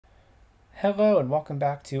Hello and welcome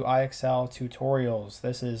back to IXL tutorials.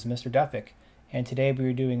 This is Mr. Duffick, and today we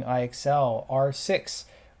are doing IXL R6,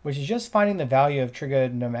 which is just finding the value of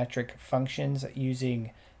trigonometric functions using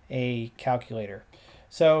a calculator.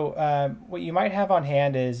 So what you might have on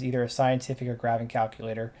hand is either a scientific or graphing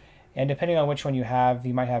calculator, and depending on which one you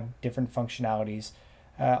might have different functionalities.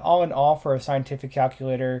 All in all, for a scientific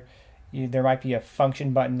calculator, there might be a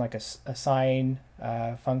function button like a sine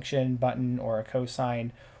function button or a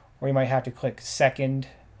cosine, or you might have to click second,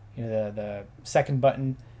 the second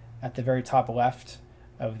button at the very top left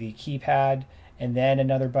of the keypad, and then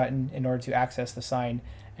another button in order to access the sine,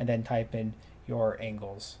 and then type in your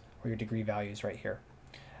angles or your degree values right here.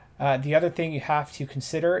 The other thing you have to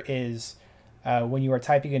consider is when you are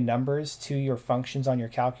typing in numbers to your functions on your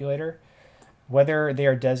calculator, whether they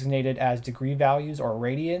are designated as degree values or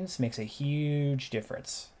radians makes a huge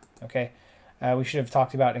difference. Okay. We should have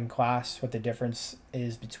talked about in class what the difference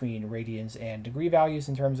is between radians and degree values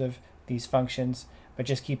in terms of these functions, but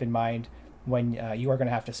just keep in mind when you are going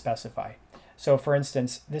to have to specify. So for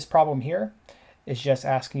instance, this problem here is just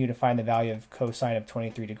asking you to find the value of cosine of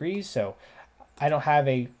 23 degrees. So I don't have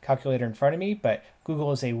a calculator in front of me, but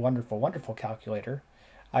Google is a wonderful, wonderful calculator.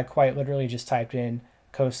 I quite literally just typed in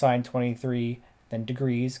cosine 23, then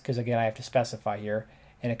degrees, because again, I have to specify here,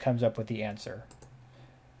 and it comes up with the answer.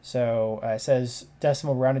 So it says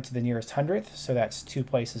decimal rounded to the nearest hundredth, so that's 2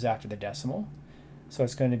 places after the decimal. So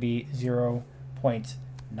it's going to be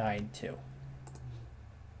 0.92.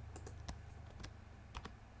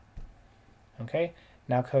 Okay,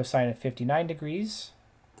 now cosine of 59 degrees.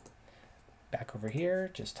 Back over here,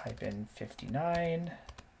 just type in 59.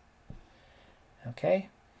 Okay,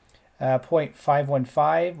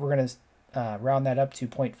 0.515, we're going to round that up to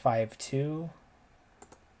 0.52.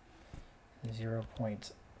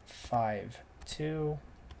 0.52.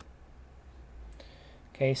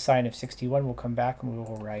 Okay, sine of 61, we'll come back and we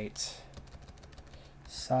will write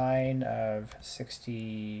sine of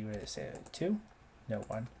 60, what did it say, 2? No,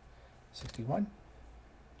 61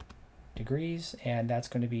 degrees, and that's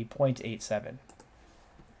going to be 0.87.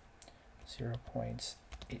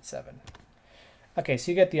 0.87. Okay,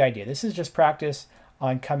 so you get the idea. This is just practice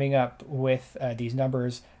on coming up with these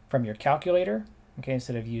numbers from your calculator, okay,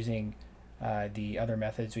 instead of using the other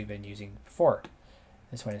methods we've been using before.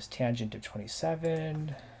 This one is tangent of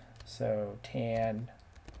 27, so tan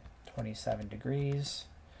 27 degrees.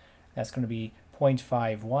 That's going to be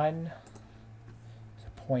 0.51, so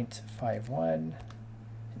 0.51, and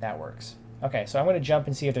that works. Okay, so I'm going to jump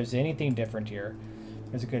and see if there's anything different here.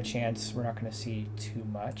 There's a good chance we're not going to see too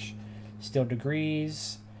much. Still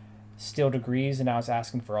degrees, and now it's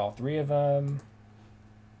asking for all three of them.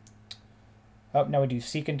 Oh, now we do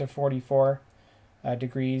secant of 44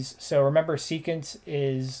 degrees. So remember, secant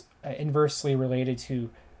is inversely related to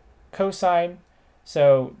cosine.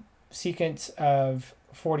 So secant of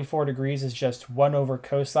 44 degrees is just 1 over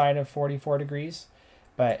cosine of 44 degrees.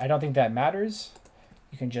 But I don't think that matters.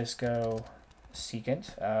 You can just go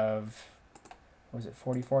secant of, what was it,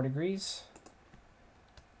 44 degrees?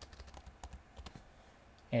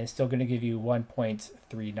 And it's still going to give you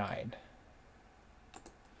 1.39.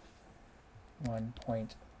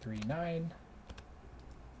 1.39.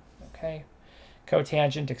 Okay.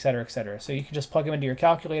 Cotangent, etc., etc. So you can just plug them into your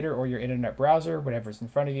calculator or your internet browser, whatever's in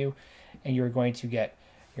front of you, and you're going to get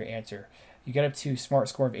your answer. You get up to smart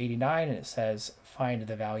score of 89, and it says find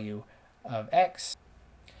the value of x.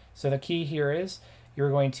 So the key here is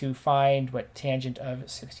you're going to find what tangent of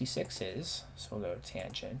 66 is. So we'll go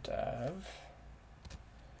tangent of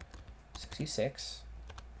 66.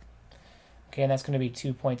 Okay, and that's going to be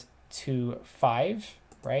 2.25,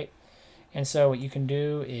 right? And so what you can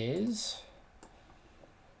do is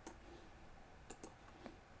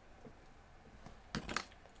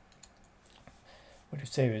what you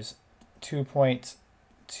say is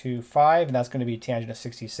 2.25, and that's going to be tangent of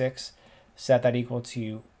 66. Set that equal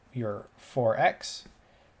to your 4x,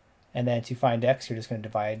 and then to find x, you're just going to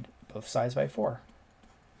divide both sides by 4.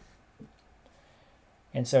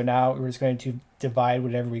 And so now we're just going to divide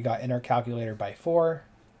whatever we got in our calculator by 4.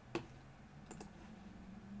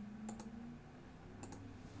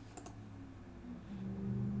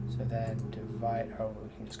 So then divide, oh, we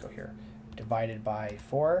can just go here, divided by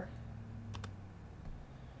 4.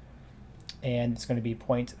 And it's going to be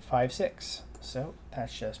 0.56. So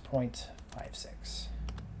that's just 0.56.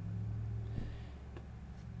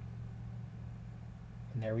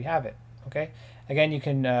 And there we have it. Okay. Again, you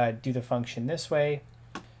can do the function this way.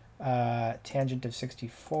 Tangent of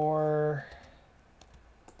 64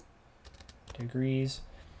 degrees.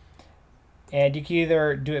 And you can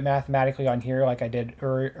either do it mathematically on here like I did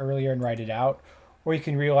earlier and write it out, Or you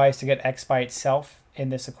can realize to get x by itself in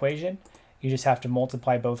this equation, you just have to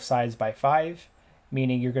multiply both sides by 5,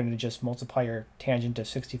 meaning you're going to just multiply your tangent of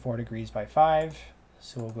 64 degrees by 5.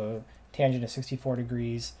 So we'll go tangent of 64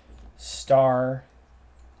 degrees star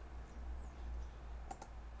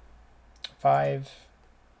 5.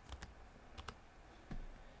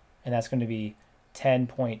 And that's going to be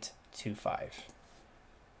 10.25.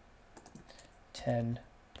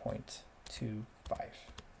 10.25.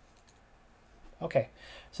 Okay,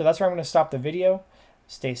 so that's where I'm going to stop the video.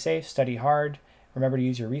 Stay safe, study hard, remember to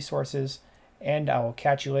use your resources, and I will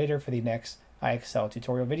catch you later for the next IXL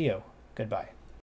tutorial video. Goodbye.